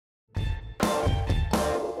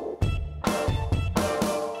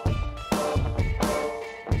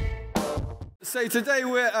So today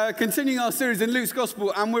we're continuing our series in Luke's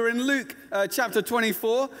Gospel, and we're in Luke chapter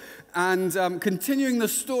 24, and continuing the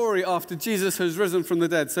story after Jesus has risen from the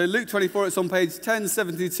dead. So Luke 24, it's on page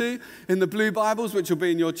 1072 in the blue Bibles, which will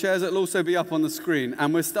be in your chairs. It'll also be up on the screen,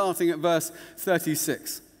 and we're starting at verse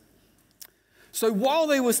 36. So while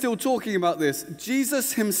they were still talking about this,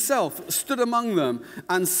 Jesus himself stood among them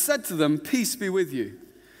and said to them, "Peace be with you."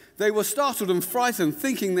 They were startled and frightened,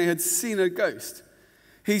 thinking they had seen a ghost.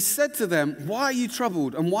 He said to them, "Why are you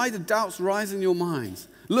troubled, and why do doubts rise in your minds?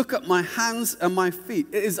 Look at my hands and my feet.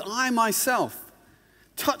 It is I myself.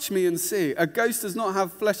 Touch me and see. A ghost does not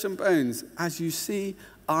have flesh and bones, as you see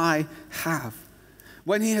I have."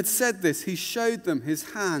 When he had said this, he showed them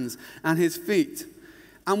his hands and his feet.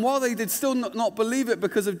 And while they did still not believe it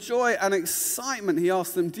because of joy and excitement, he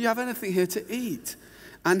asked them, "Do you have anything here to eat?"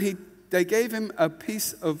 And they gave him a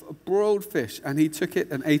piece of broiled fish, and he took it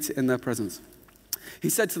and ate it in their presence. He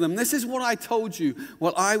said to them, "This is what I told you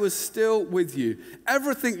while I was still with you.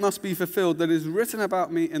 Everything must be fulfilled that is written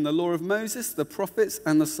about me in the law of Moses, the prophets,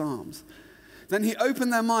 and the Psalms." Then he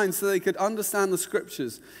opened their minds so they could understand the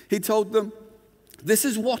scriptures. He told them, "This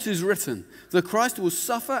is what is written. The Christ will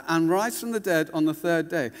suffer and rise from the dead on the third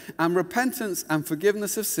day, and repentance and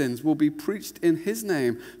forgiveness of sins will be preached in his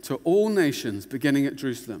name to all nations, beginning at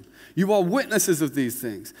Jerusalem. You are witnesses of these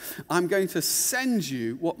things. I'm going to send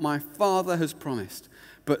you what my Father has promised,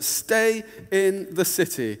 but stay in the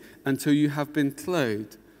city until you have been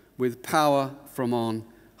clothed with power from on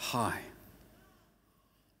high."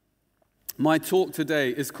 My talk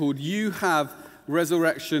today is called "You Have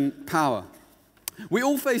Resurrection Power." We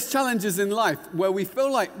all face challenges in life where we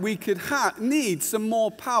feel like we could need some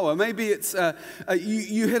more power. Maybe it's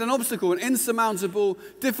you hit an obstacle, an insurmountable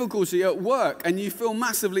difficulty at work, and you feel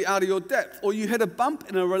massively out of your depth. Or you hit a bump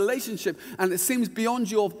in a relationship, and it seems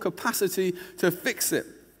beyond your capacity to fix it.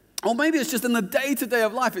 Or maybe it's just in the day-to-day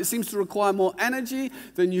of life, it seems to require more energy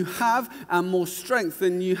than you have and more strength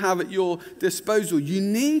than you have at your disposal. You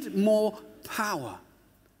need more power.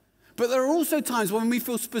 But there are also times when we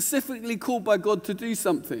feel specifically called by God to do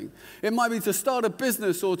something. It might be to start a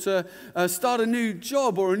business, or to start a new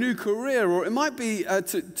job or a new career, or it might be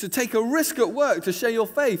to take a risk at work, to share your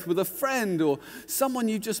faith with a friend or someone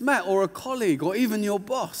you just met, or a colleague, or even your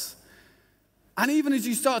boss. And even as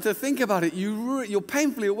you start to think about it, you're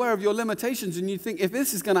painfully aware of your limitations, and you think, if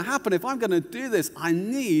this is going to happen, if I'm going to do this, I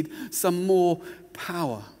need some more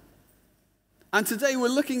power. And today we're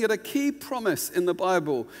looking at a key promise in the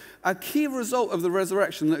Bible, a key result of the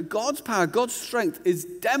resurrection, that God's power, God's strength is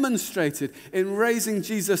demonstrated in raising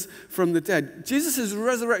Jesus from the dead. Jesus'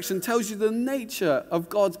 resurrection tells you the nature of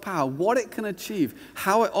God's power, what it can achieve,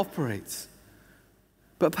 how it operates.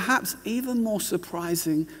 But perhaps even more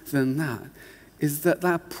surprising than that is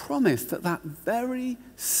that promise, that very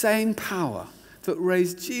same power that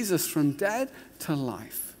raised Jesus from dead to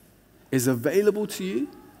life is available to you,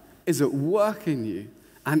 is at work in you,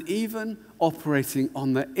 and even operating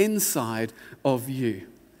on the inside of you.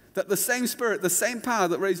 That the same Spirit, the same power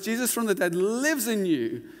that raised Jesus from the dead lives in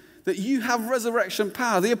you, that you have resurrection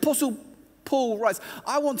power. The Apostle Paul writes,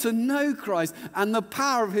 "I want to know Christ and the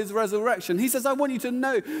power of his resurrection." He says, "I want you to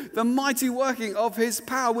know the mighty working of his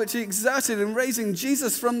power, which he exerted in raising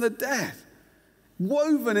Jesus from the dead."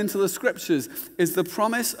 Woven into the scriptures is the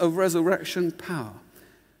promise of resurrection power.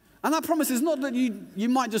 And that promise is not that you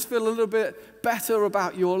might just feel a little bit better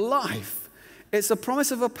about your life. It's a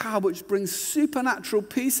promise of a power which brings supernatural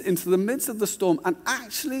peace into the midst of the storm and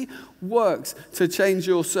actually works to change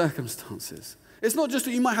your circumstances. It's not just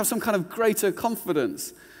that you might have some kind of greater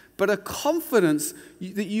confidence, but a confidence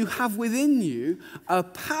that you have within you, a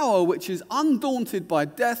power which is undaunted by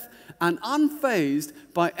death and unfazed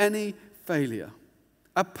by any failure.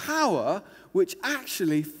 A power which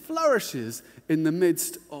actually flourishes in the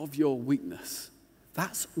midst of your weakness.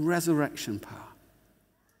 That's resurrection power.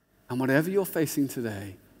 And whatever you're facing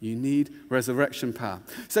today, you need resurrection power.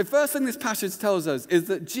 So first thing this passage tells us is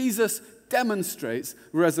that Jesus demonstrates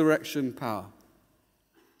resurrection power.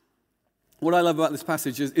 What I love about this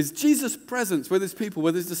passage is Jesus' presence with his people,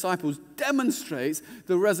 with his disciples, demonstrates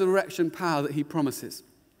the resurrection power that he promises.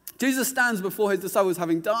 Jesus stands before his disciples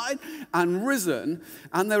having died and risen,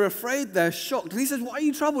 and they're afraid, they're shocked. And he says, "Why are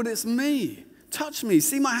you troubled? It's me. Touch me.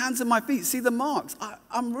 See my hands and my feet. See the marks.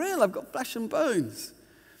 I'm real. I've got flesh and bones."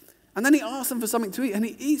 And then he asks them for something to eat, and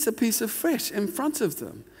he eats a piece of fish in front of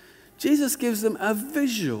them. Jesus gives them a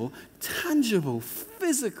visual, tangible,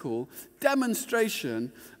 physical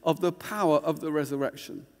demonstration of the power of the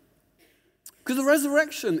resurrection. Because the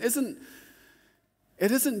resurrection isn't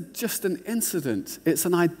just an incident, it's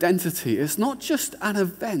an identity. It's not just an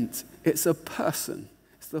event, it's a person.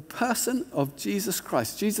 It's the person of Jesus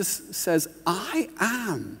Christ. Jesus says, I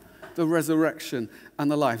am the resurrection and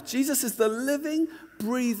the life. Jesus is the living,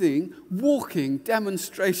 breathing, walking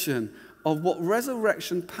demonstration of what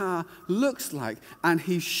resurrection power looks like. And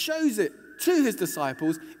he shows it to his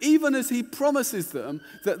disciples, even as he promises them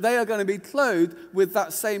that they are going to be clothed with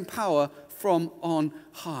that same power from on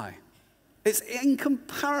high. It's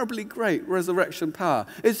incomparably great resurrection power.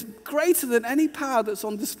 It's greater than any power that's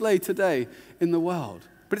on display today in the world.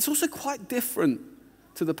 But it's also quite different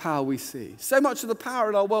to the power we see. So much of the power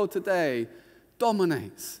in our world today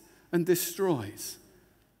dominates and destroys.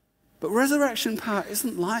 But resurrection power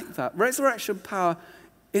isn't like that. Resurrection power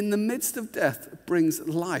in the midst of death brings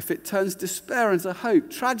life. It turns despair into hope,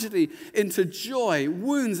 tragedy into joy,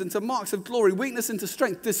 wounds into marks of glory, weakness into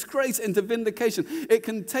strength, disgrace into vindication. It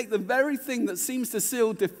can take the very thing that seems to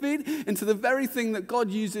seal defeat into the very thing that God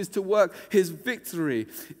uses to work his victory.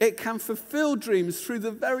 It can fulfill dreams through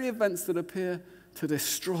the very events that appear to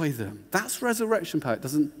destroy them. That's resurrection power. It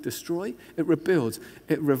doesn't destroy, it rebuilds,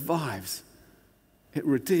 it revives, it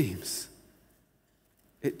redeems.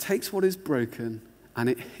 It takes what is broken and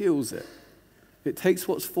it heals it. It takes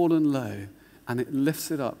what's fallen low and it lifts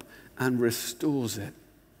it up and restores it.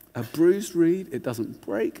 A bruised reed, it doesn't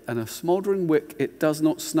break, and a smoldering wick, it does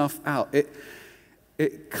not snuff out.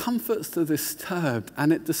 It comforts the disturbed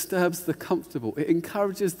and it disturbs the comfortable. It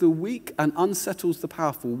encourages the weak and unsettles the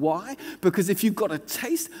powerful. Why? Because if you've got a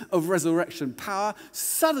taste of resurrection power,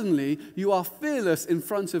 suddenly you are fearless in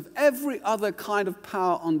front of every other kind of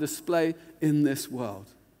power on display in this world.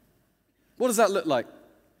 What does that look like?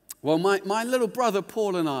 Well, my little brother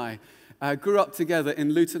Paul and I grew up together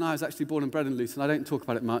in Luton. I was actually born and bred in Luton. I don't talk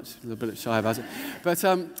about it much, a little bit shy about it.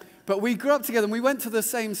 But we grew up together and we went to the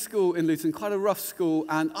same school in Luton, quite a rough school.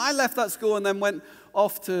 And I left that school and then went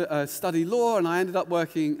off to study law, and I ended up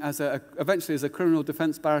working eventually as a criminal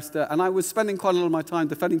defense barrister. And I was spending quite a lot of my time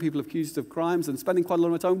defending people accused of crimes and spending quite a lot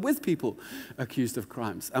of my time with people accused of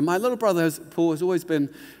crimes. And my little brother, Paul, has always been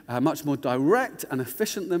much more direct and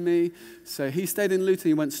efficient than me. So he stayed in Luton.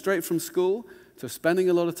 He went straight from school to spending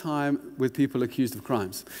a lot of time with people accused of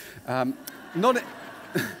crimes. Not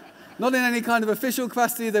in any kind of official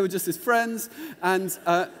capacity. They were just his friends. And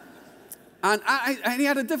he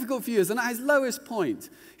had a difficult few years, and at his lowest point,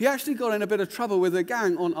 he actually got in a bit of trouble with a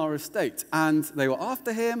gang on our estate, and they were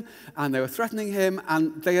after him, and they were threatening him,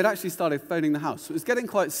 and they had actually started phoning the house. So it was getting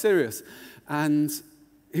quite serious, and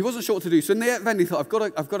he wasn't sure what to do. So in the end, he thought,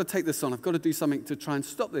 I've got to take this on. I've got to do something to try and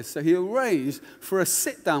stop this. So he arranged for a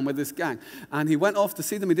sit-down with this gang. And he went off to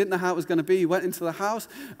see them. He didn't know how it was going to be. He went into the house.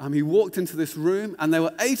 He walked into this room. And there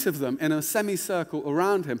were 8 of them in a semicircle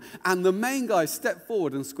around him. And the main guy stepped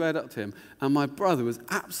forward and squared up to him. And my brother was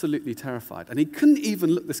absolutely terrified. And he couldn't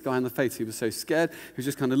even look this guy in the face. He was so scared. He was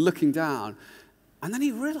just kind of looking down. And then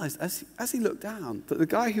he realized, as he looked down, that the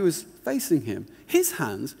guy who was facing him, his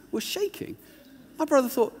hands were shaking. My brother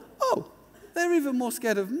thought, oh, they're even more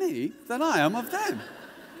scared of me than I am of them.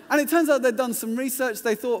 And it turns out they'd done some research.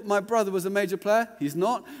 They thought my brother was a major player. He's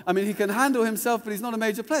not. I mean, he can handle himself, but he's not a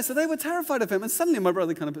major player. So they were terrified of him. And suddenly my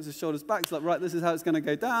brother kind of puts his shoulders back. He's like, right, this is how it's going to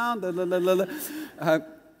go down.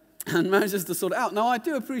 And manages to sort it out. Now, I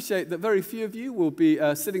do appreciate that very few of you will be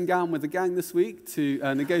sitting down with the gang this week to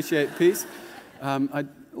negotiate peace. A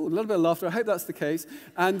little bit of laughter. I hope that's the case.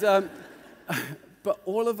 But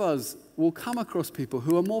all of us will come across people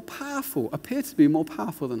who are more powerful, appear to be more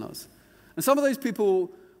powerful than us. And some of those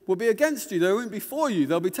people will be against you. They won't be for you.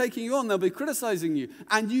 They'll be taking you on. They'll be criticizing you.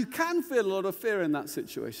 And you can feel a lot of fear in that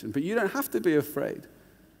situation, but you don't have to be afraid.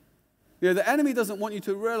 You know, the enemy doesn't want you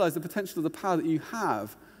to realize the potential of the power that you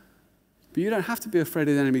have, but you don't have to be afraid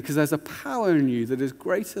of the enemy because there's a power in you that is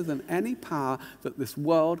greater than any power that this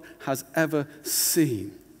world has ever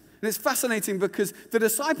seen. And it's fascinating because the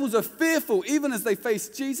disciples are fearful even as they face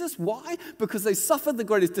Jesus. Why? Because they suffered the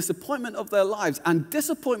greatest disappointment of their lives. And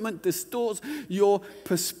disappointment distorts your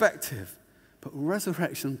perspective. But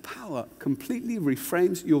resurrection power completely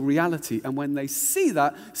reframes your reality. And when they see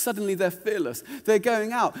that, suddenly they're fearless. They're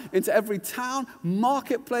going out into every town,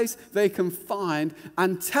 marketplace they can find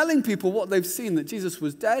and telling people what they've seen, that Jesus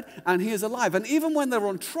was dead and he is alive. And even when they're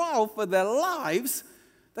on trial for their lives,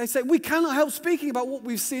 they say, we cannot help speaking about what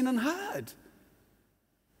we've seen and heard.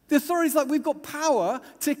 The authority's like, we've got power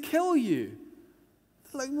to kill you.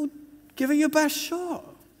 They're like, well, give it your best shot.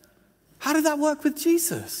 How did that work with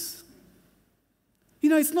Jesus? You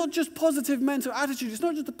know, it's not just positive mental attitude. It's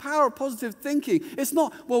not just the power of positive thinking. It's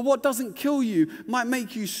not, well, what doesn't kill you might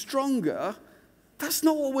make you stronger. That's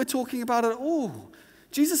not what we're talking about at all.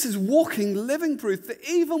 Jesus is walking, living proof that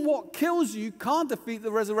even what kills you can't defeat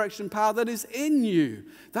the resurrection power that is in you.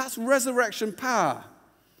 That's resurrection power.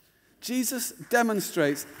 Jesus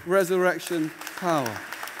demonstrates resurrection power.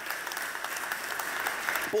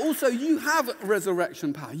 But also, you have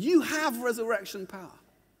resurrection power. You have resurrection power.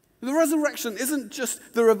 The resurrection isn't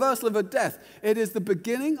just the reversal of a death. It is the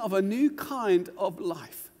beginning of a new kind of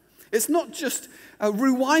life. It's not just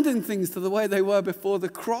rewinding things to the way they were before the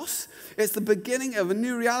cross. It's the beginning of a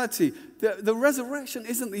new reality. The resurrection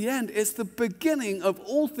isn't the end. It's the beginning of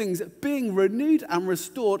all things being renewed and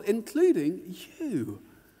restored, including you.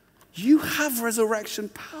 You have resurrection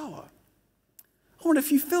power. I wonder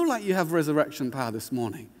if you feel like you have resurrection power this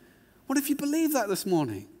morning. What if you believe that this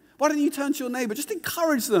morning? Why don't you turn to your neighbor? Just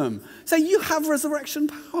encourage them. Say, you have resurrection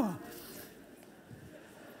power.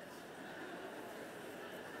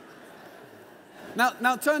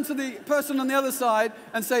 Now turn to the person on the other side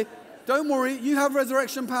and say, don't worry, you have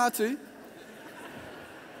resurrection power too.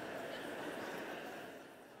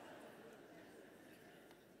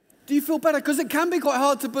 Do you feel better? Because it can be quite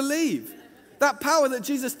hard to believe. That power that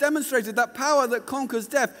Jesus demonstrated, that power that conquers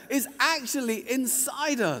death, is actually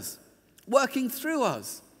inside us, working through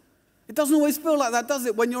us. It doesn't always feel like that, does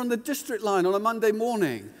it? When you're on the district line on a Monday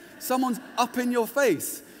morning, someone's up in your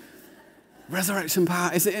face. Resurrection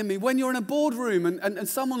power, is it in me? When you're in a boardroom and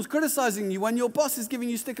someone's criticizing you, when your boss is giving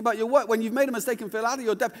you stick about your work, when you've made a mistake and feel out of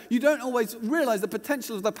your depth, you don't always realize the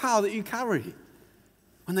potential of the power that you carry.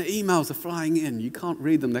 When the emails are flying in, you can't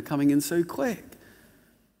read them, they're coming in so quick.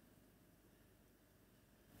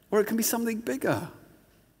 Or it can be something bigger.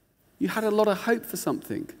 You had a lot of hope for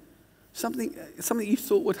something you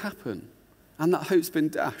thought would happen, and that hope's been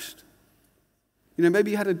dashed. You know,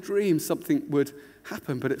 maybe you had a dream something would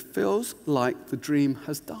happen, but it feels like the dream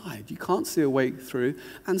has died. You can't see a way through,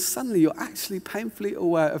 and suddenly you're actually painfully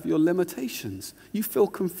aware of your limitations. You feel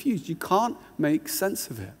confused. You can't make sense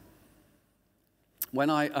of it. When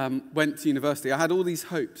I went to university, I had all these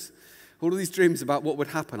hopes, all of these dreams about what would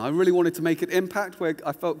happen. I really wanted to make an impact where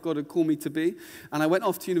I felt God had called me to be. And I went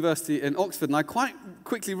off to university in Oxford, and I quite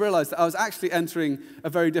quickly realized that I was actually entering a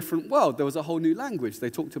very different world. There was a whole new language.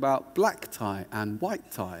 They talked about black tie and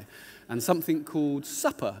white tie and something called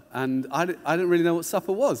supper. And I didn't really know what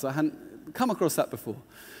supper was. I hadn't come across that before.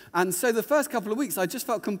 And so the first couple of weeks, I just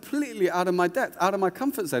felt completely out of my depth, out of my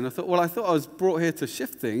comfort zone. I thought I was brought here to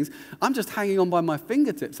shift things. I'm just hanging on by my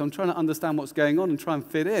fingertips. I'm trying to understand what's going on and try and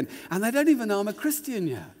fit in. And they don't even know I'm a Christian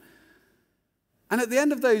yet. And at the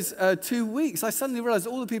end of those 2 weeks, I suddenly realized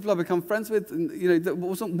all the people I've become friends with, and, you know, there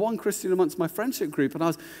wasn't one Christian amongst my friendship group, and I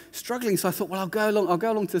was struggling. So I thought, well, I'll go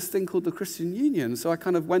along to this thing called the Christian Union. So I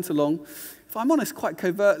kind of went along, if I'm honest, quite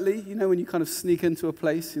covertly, you know, when you kind of sneak into a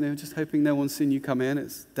place, you know, just hoping no one's seen you come in.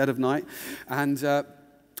 It's dead of night. And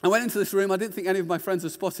I went into this room. I didn't think any of my friends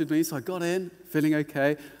had spotted me, so I got in, feeling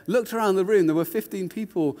okay. Looked around the room. There were 15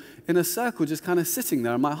 people in a circle just kind of sitting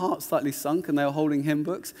there, and my heart slightly sunk, and they were holding hymn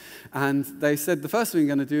books. And they said, the first thing we're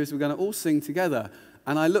going to do is we're going to all sing together.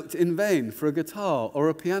 And I looked in vain for a guitar or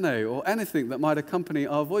a piano or anything that might accompany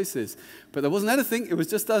our voices. But there wasn't anything. It was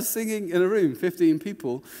just us singing in a room, 15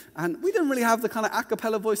 people. And we didn't really have the kind of a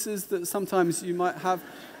cappella voices that sometimes you might have.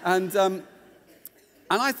 And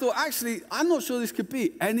I thought, actually, I'm not sure this could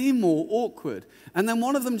be any more awkward. And then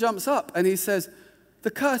one of them jumps up and he says,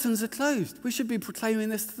 the curtains are closed. We should be proclaiming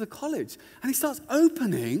this to the college. And he starts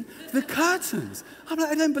opening the curtains. I'm like,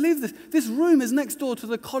 I don't believe this. This room is next door to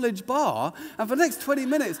the college bar. And for the next 20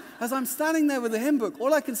 minutes, as I'm standing there with the hymn book,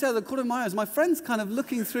 all I can see out of the corner of my eyes, my friend's kind of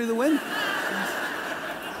looking through the window.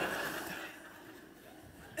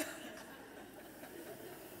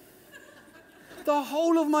 The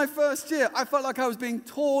whole of my first year, I felt like I was being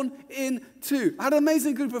torn in two. I had an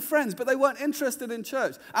amazing group of friends, but they weren't interested in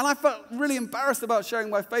church. And I felt really embarrassed about sharing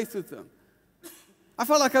my faith with them. I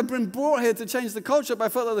felt like I'd been brought here to change the culture, but I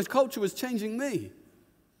felt like the culture was changing me.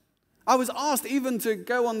 I was asked even to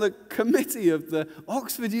go on the committee of the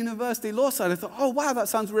Oxford University Law Society. I thought, oh, wow, that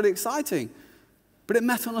sounds really exciting. But it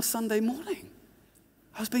met on a Sunday morning.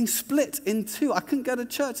 I was being split in two. I couldn't go to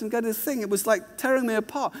church and go to the thing. It was like tearing me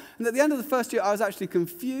apart. And at the end of the first year, I was actually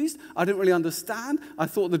confused. I didn't really understand. I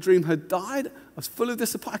thought the dream had died. I was full of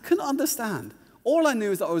disappointment. I couldn't understand. All I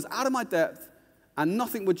knew is that I was out of my depth and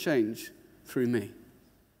nothing would change through me.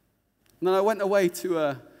 And then I went away to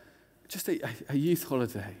a youth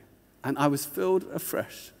holiday, and I was filled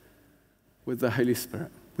afresh with the Holy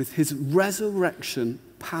Spirit, with his resurrection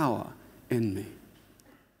power in me.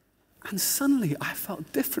 And suddenly, I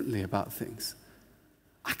felt differently about things.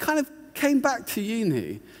 I kind of came back to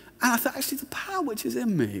uni, and I thought, actually, the power which is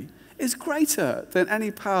in me is greater than any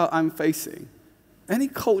power I'm facing, any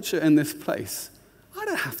culture in this place. I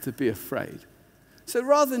don't have to be afraid. So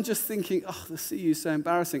rather than just thinking, oh, the CU is so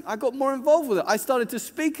embarrassing, I got more involved with it. I started to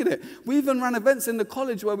speak at it. We even ran events in the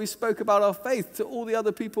college where we spoke about our faith to all the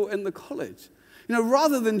other people in the college.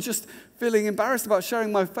 Rather than just feeling embarrassed about sharing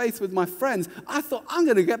my faith with my friends, I thought, I'm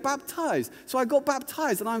going to get baptized. So I got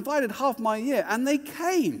baptized, and I invited half my year, and they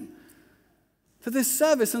came to this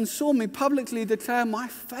service and saw me publicly declare my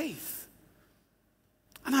faith.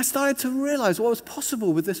 And I started to realize what was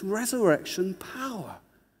possible with this resurrection power.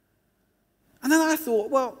 And then I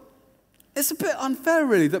thought, well, it's a bit unfair,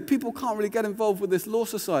 really, that people can't really get involved with this law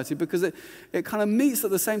society because it kind of meets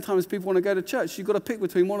at the same time as people want to go to church. You've got to pick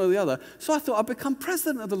between one or the other. So I thought I'd become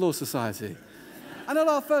president of the law society. And at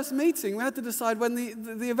our first meeting, we had to decide when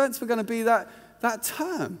the events were going to be that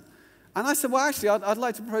term. And I said, well, actually, I'd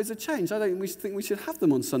like to propose a change. I don't think we should have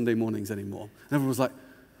them on Sunday mornings anymore. And everyone was like,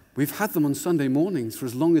 we've had them on Sunday mornings for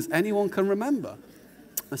as long as anyone can remember.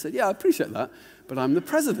 I said, yeah, I appreciate that, but I'm the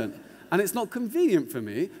president. And it's not convenient for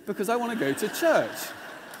me because I want to go to church.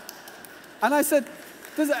 And I said,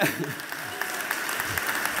 does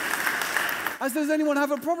anyone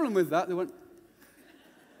have a problem with that? They went,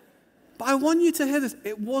 but I want you to hear this.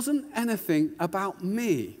 It wasn't anything about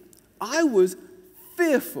me. I was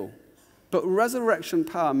fearful, but resurrection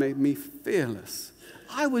power made me fearless.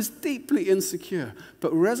 I was deeply insecure,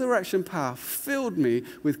 but resurrection power filled me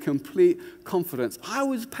with complete confidence. I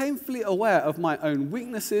was painfully aware of my own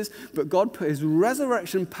weaknesses, but God put his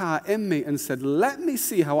resurrection power in me and said, let me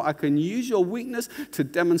see how I can use your weakness to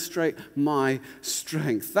demonstrate my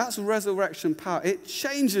strength. That's resurrection power. It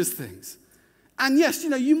changes things. And yes,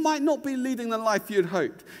 you might not be leading the life you'd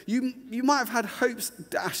hoped. You might have had hopes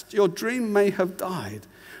dashed. Your dream may have died.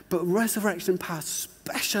 But resurrection power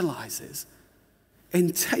specializes in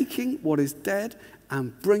taking what is dead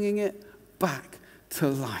and bringing it back to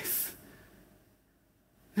life.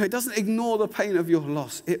 It doesn't ignore the pain of your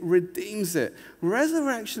loss. It redeems it.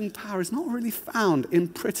 Resurrection power is not really found in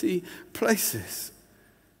pretty places.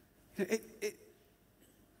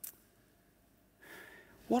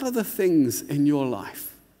 What are the things in your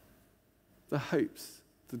life, the hopes,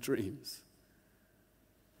 the dreams,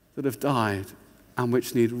 that have died and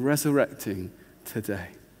which need resurrecting today?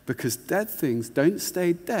 Because dead things don't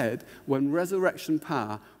stay dead when resurrection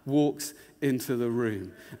power walks into the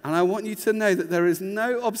room. And I want you to know that there is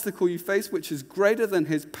no obstacle you face which is greater than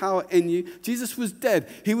his power in you. Jesus was dead.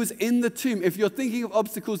 He was in the tomb. If you're thinking of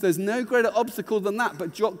obstacles, there's no greater obstacle than that.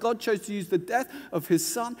 But God chose to use the death of his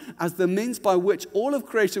son as the means by which all of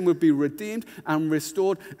creation would be redeemed and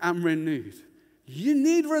restored and renewed. You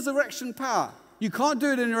need resurrection power. You can't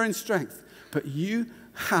do it in your own strength, but you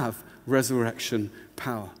have resurrection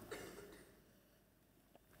power.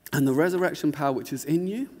 And the resurrection power which is in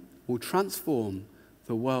you will transform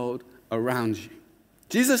the world around you.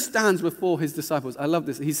 Jesus stands before his disciples. I love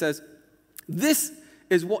this. He says, this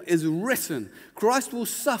is what is written. Christ will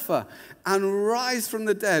suffer and rise from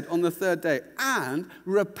the dead on the third day. And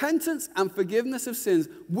repentance and forgiveness of sins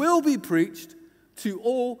will be preached to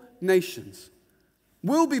all nations.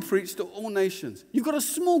 Will be preached to all nations. You've got a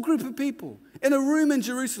small group of people in a room in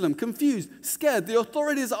Jerusalem, confused, scared. The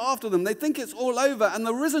authorities are after them. They think it's all over. And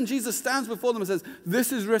the risen Jesus stands before them and says,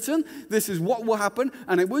 this is written. This is what will happen.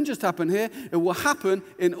 And it won't just happen here. It will happen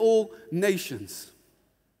in all nations.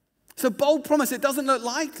 It's a bold promise. It doesn't look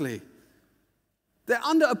likely. They're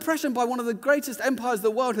under oppression by one of the greatest empires the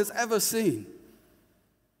world has ever seen.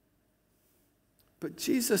 But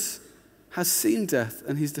Jesus has seen death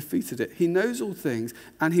and he's defeated it. He knows all things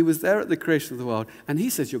and he was there at the creation of the world. And he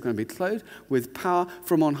says you're going to be clothed with power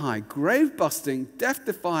from on high. Grave-busting,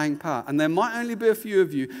 death-defying power. And there might only be a few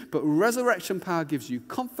of you, but resurrection power gives you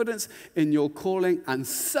confidence in your calling and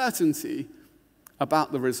certainty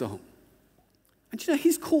about the result. And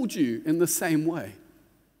he's called you in the same way.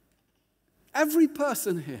 Every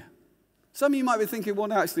person here. Some of you might be thinking, well,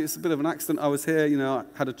 no, actually, it's a bit of an accident. I was here, I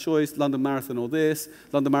had a choice, London Marathon or this.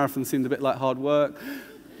 London Marathon seemed a bit like hard work.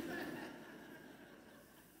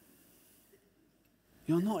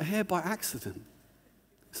 You're not here by accident.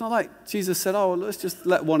 It's not like Jesus said, oh, well, let's just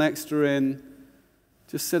let one extra in.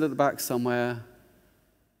 Just sit at the back somewhere.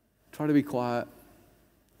 Try to be quiet.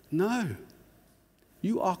 No.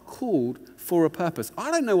 You are called for a purpose. I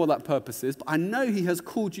don't know what that purpose is, but I know he has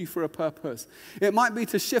called you for a purpose. It might be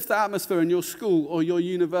to shift the atmosphere in your school or your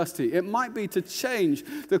university. It might be to change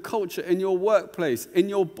the culture in your workplace, in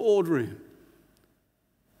your boardroom,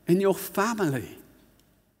 in your family,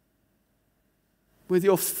 with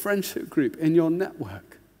your friendship group, in your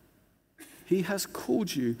network. He has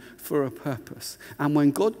called you for a purpose. And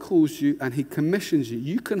when God calls you and he commissions you,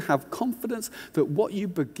 you can have confidence that what you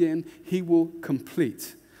begin, he will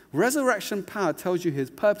complete. Resurrection power tells you his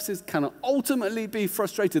purposes cannot ultimately be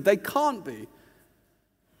frustrated. They can't be.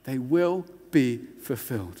 They will be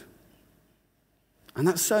fulfilled. And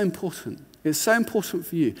that's so important. It's so important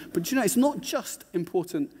for you. But it's not just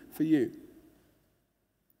important for you.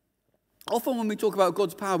 Often when we talk about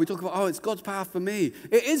God's power, we talk about, it's God's power for me.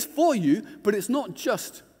 It is for you, but it's not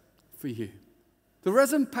just for you. The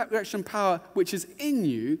resurrection power which is in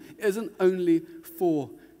you isn't only for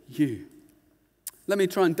you. Let me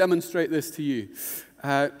try and demonstrate this to you.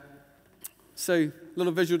 So, a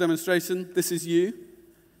little visual demonstration. This is you.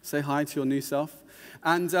 Say hi to your new self.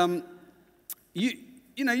 And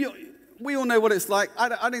we all know what it's like.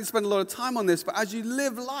 I didn't spend a lot of time on this, but as you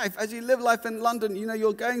live life in London,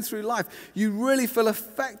 you're going through life, you really feel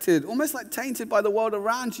affected, almost like tainted by the world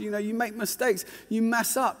around you. You make mistakes, you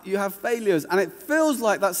mess up, you have failures, and it feels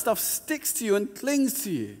like that stuff sticks to you and clings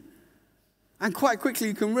to you. And quite quickly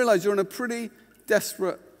you can realize you're in a pretty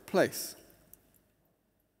desperate place.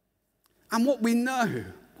 And what we know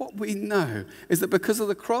is that because of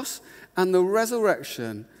the cross and the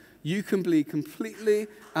resurrection, you can be completely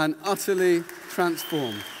and utterly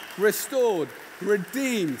transformed, restored,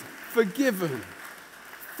 redeemed, forgiven,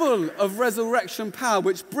 full of resurrection power,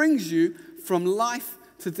 which brings you from life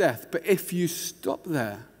to death. But if you stop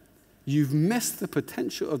there, you've missed the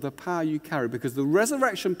potential of the power you carry, because the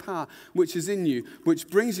resurrection power which is in you, which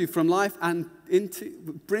brings you from life and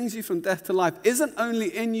brings you from death to life, isn't only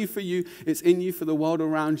in you for you, it's in you for the world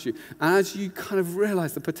around you. And as you kind of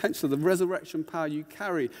realize the potential of the resurrection power you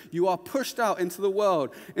carry, you are pushed out into the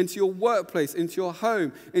world, into your workplace, into your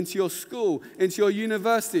home, into your school, into your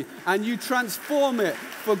university, and you transform it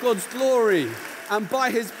for God's glory. And by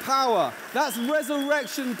his power, that's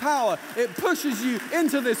resurrection power. It pushes you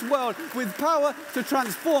into this world with power to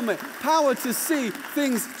transform it, power to see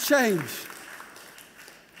things change.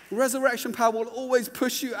 Resurrection power will always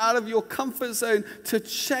push you out of your comfort zone to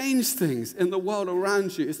change things in the world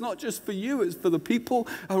around you. It's not just for you, it's for the people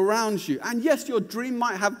around you. And yes, your dream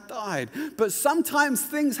might have died, but sometimes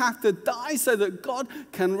things have to die so that God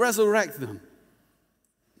can resurrect them.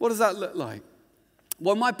 What does that look like?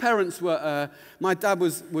 Well, my parents were, my dad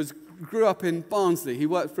grew up in Barnsley. He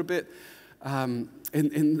worked for a bit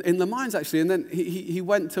in the mines, actually, and then he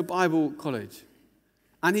went to Bible college.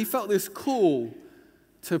 And he felt this call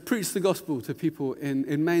to preach the gospel to people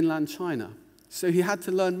in mainland China. So he had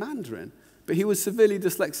to learn Mandarin, but he was severely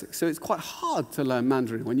dyslexic. So it's quite hard to learn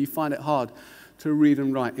Mandarin when you find it hard to read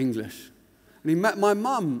and write English. And he met my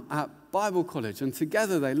mum at Bible college, and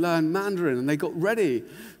together they learned Mandarin, and they got ready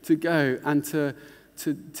to go and to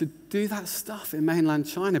do that stuff in mainland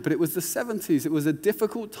China. But it was the 70s. It was a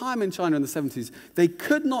difficult time in China in the 70s. They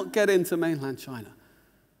could not get into mainland China.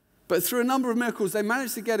 But through a number of miracles, they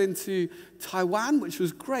managed to get into Taiwan, which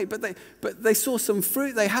was great. But they saw some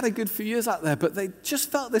fruit. They had a good few years out there, but they just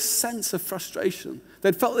felt this sense of frustration.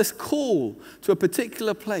 They'd felt this call to a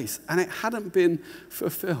particular place, and it hadn't been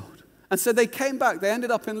fulfilled. And so they came back. They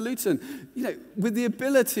ended up in Luton, with the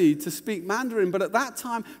ability to speak Mandarin. But at that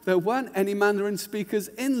time, there weren't any Mandarin speakers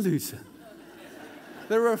in Luton.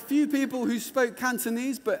 There were a few people who spoke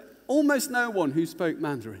Cantonese, but almost no one who spoke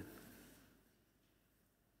Mandarin.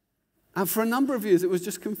 And for a number of years, it was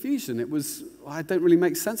just confusion. I don't really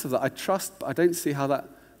make sense of that. I trust, but I don't see how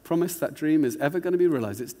that promise, that dream is ever going to be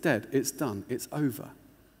realized. It's dead. It's done. It's over.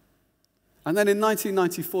 And then in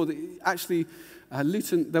 1994, actually,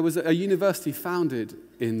 Luton, there was a university founded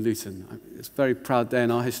in Luton. It's a very proud day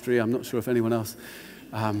in our history. I'm not sure if anyone else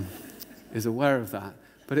is aware of that.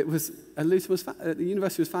 But the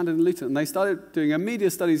university was founded in Luton, and they started doing a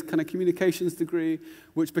media studies kind of communications degree,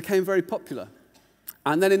 which became very popular.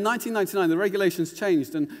 And then in 1999, the regulations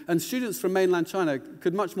changed, and students from mainland China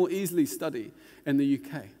could much more easily study in the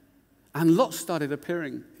UK. And lots started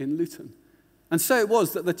appearing in Luton. And so it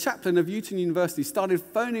was that the chaplain of Luton University started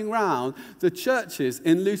phoning round the churches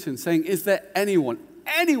in Luton saying, is there anyone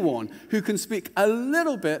who can speak a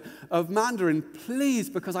little bit of Mandarin, please,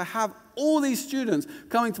 because I have all these students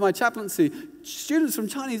coming to my chaplaincy, students from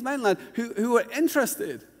Chinese mainland who are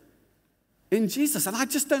interested in Jesus, and I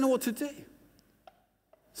just don't know what to do.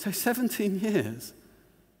 So 17 years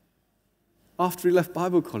after he left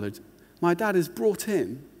Bible college, my dad is brought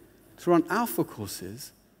in to run Alpha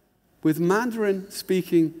courses with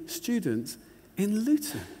Mandarin-speaking students in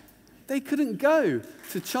Luton. They couldn't go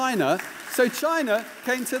to China, so China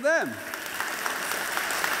came to them.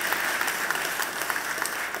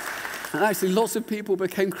 And actually, lots of people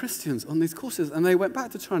became Christians on these courses, and they went back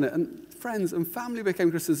to China, and friends and family became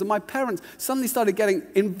Christians, and my parents suddenly started getting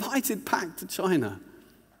invited back to China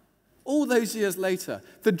All those years later,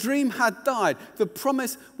 the dream had died. The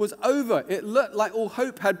promise was over. It looked like all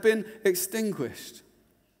hope had been extinguished.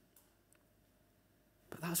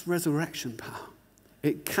 But that's resurrection power.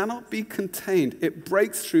 It cannot be contained. It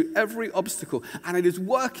breaks through every obstacle, and it is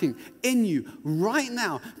working in you right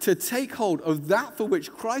now to take hold of that for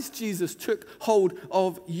which Christ Jesus took hold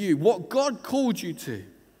of you, what God called you to.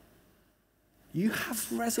 You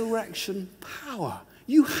have resurrection power.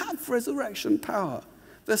 You have resurrection power.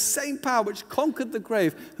 The same power which conquered the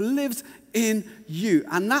grave lives in you,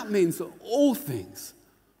 and that means that all things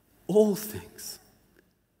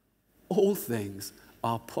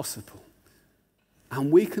are possible. And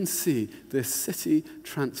we can see this city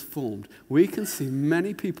transformed. We can see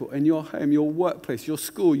many people in your home, your workplace, your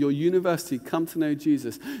school, your university come to know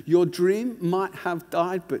Jesus. Your dream might have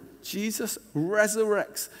died, but Jesus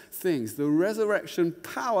resurrects things. The resurrection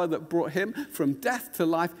power that brought him from death to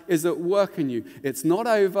life is at work in you. It's not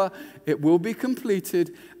over. It will be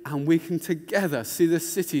completed. And we can together see the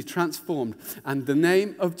city transformed and the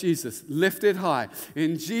name of Jesus lifted high.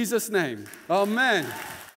 In Jesus' name, amen.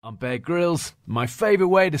 I'm Bear Grylls. My favourite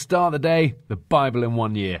way to start the day, the Bible in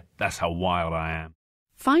 1 year. That's how wild I am.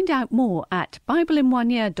 Find out more at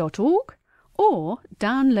BibleIn1year.org or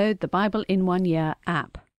download the Bible in 1 Year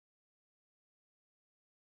app.